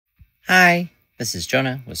Hi, this is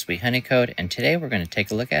Jonah with Sweet Honey Code, and today we're going to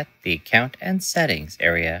take a look at the Account and Settings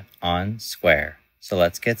area on Square. So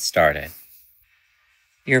let's get started.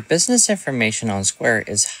 Your business information on Square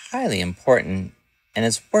is highly important, and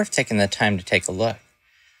it's worth taking the time to take a look.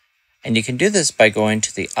 And you can do this by going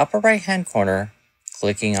to the upper right-hand corner,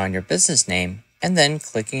 clicking on your business name, and then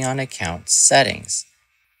clicking on Account Settings.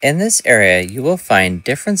 In this area, you will find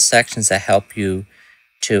different sections that help you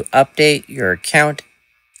to update your account,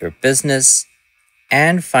 your business,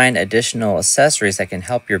 and find additional accessories that can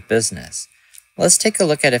help your business. Let's take a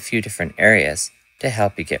look at a few different areas to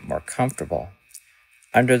help you get more comfortable.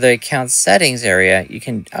 Under the Account Settings area, you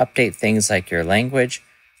can update things like your language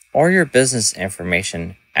or your business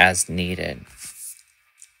information as needed.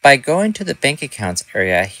 By going to the Bank Accounts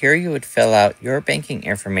area, here you would fill out your banking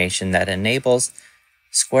information that enables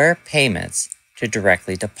Square Payments to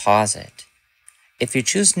directly deposit. If you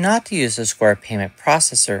choose not to use the Square Payment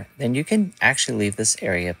Processor, then you can actually leave this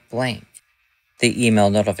area blank. The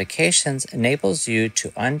email notifications enables you to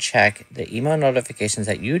uncheck the email notifications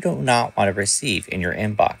that you do not want to receive in your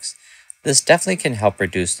inbox. This definitely can help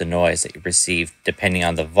reduce the noise that you receive depending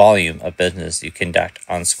on the volume of business you conduct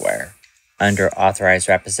on Square. Under Authorized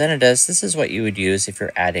Representatives, this is what you would use if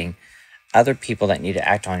you're adding other people that need to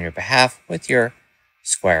act on your behalf with your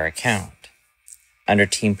Square account. Under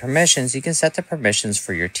Team Permissions, you can set the permissions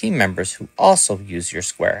for your team members who also use your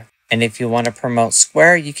Square. And if you want to promote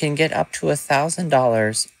Square, you can get up to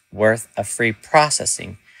 $1,000 worth of free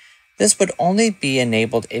processing. This would only be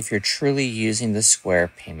enabled if you're truly using the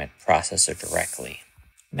Square Payment Processor directly.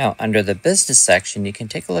 Now, under the Business section, you can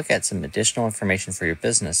take a look at some additional information for your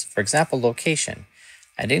business. For example, location.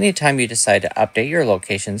 At any time you decide to update your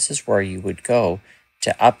location, this is where you would go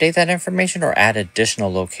to update that information or add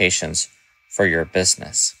additional locations for your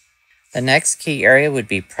business. The next key area would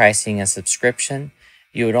be pricing and subscription.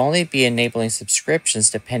 You would only be enabling subscriptions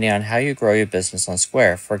depending on how you grow your business on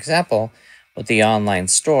Square. For example, with the online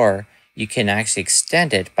store, you can actually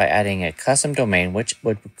extend it by adding a custom domain, which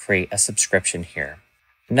would create a subscription here.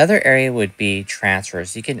 Another area would be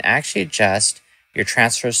transfers. You can actually adjust your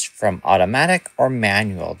transfers from automatic or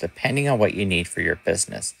manual depending on what you need for your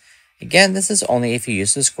business. Again, this is only if you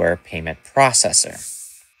use the Square Payment Processor.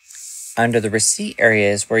 Under the receipt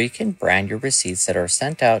area is where you can brand your receipts that are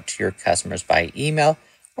sent out to your customers by email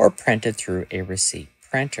or printed through a receipt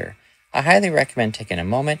printer. I highly recommend taking a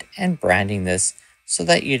moment and branding this so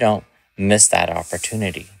that you don't miss that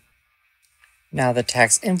opportunity. Now, the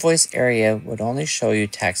tax invoice area would only show you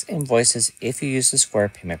tax invoices if you use the Square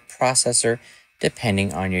Payment Processor,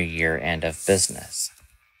 depending on your year end of business.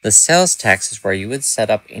 The sales tax is where you would set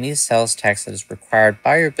up any sales tax that is required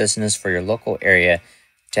by your business for your local area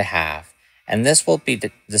to have, and this will be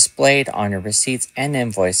displayed on your receipts and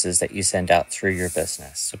invoices that you send out through your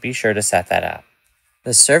business, so be sure to set that up.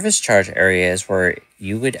 The service charge area is where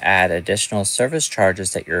you would add additional service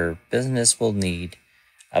charges that your business will need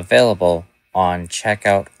available on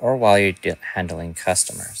checkout or while you're handling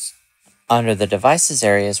customers. Under the devices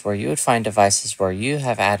area is where you would find devices where you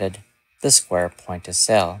have added the Square point of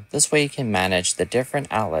sale. This way you can manage the different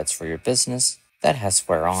outlets for your business that has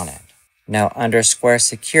Square on it. Now, under Square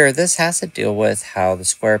Secure, this has to deal with how the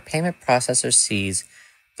Square Payment Processor sees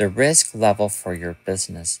the risk level for your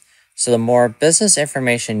business. So the more business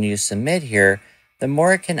information you submit here, the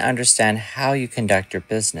more it can understand how you conduct your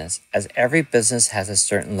business, as every business has a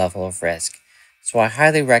certain level of risk. So I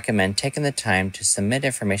highly recommend taking the time to submit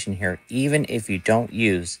information here, even if you don't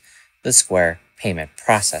use the Square Payment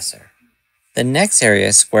Processor. The next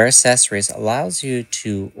area, Square Accessories, allows you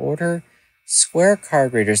to order Square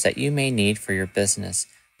card readers that you may need for your business.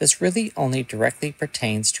 This really only directly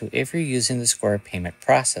pertains to if you're using the Square Payment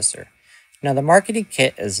Processor. Now, the marketing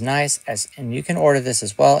kit is nice, and you can order this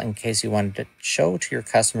as well in case you wanted to show to your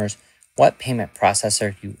customers what payment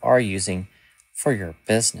processor you are using for your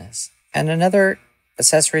business. And another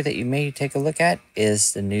accessory that you may take a look at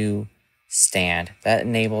is the new stand that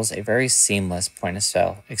enables a very seamless point of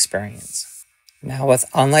sale experience. Now, with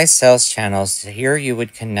online sales channels, here you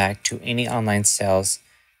would connect to any online sales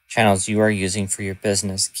channels you are using for your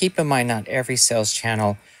business. Keep in mind, not every sales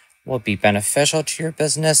channel will be beneficial to your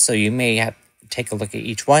business, so you may have to take a look at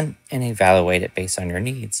each one and evaluate it based on your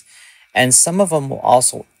needs. And some of them will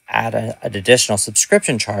also add an additional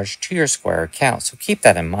subscription charge to your Square account, so keep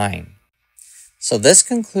that in mind. So this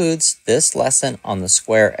concludes this lesson on the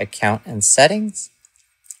Square account and settings,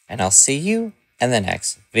 and I'll see you in the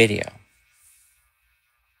next video.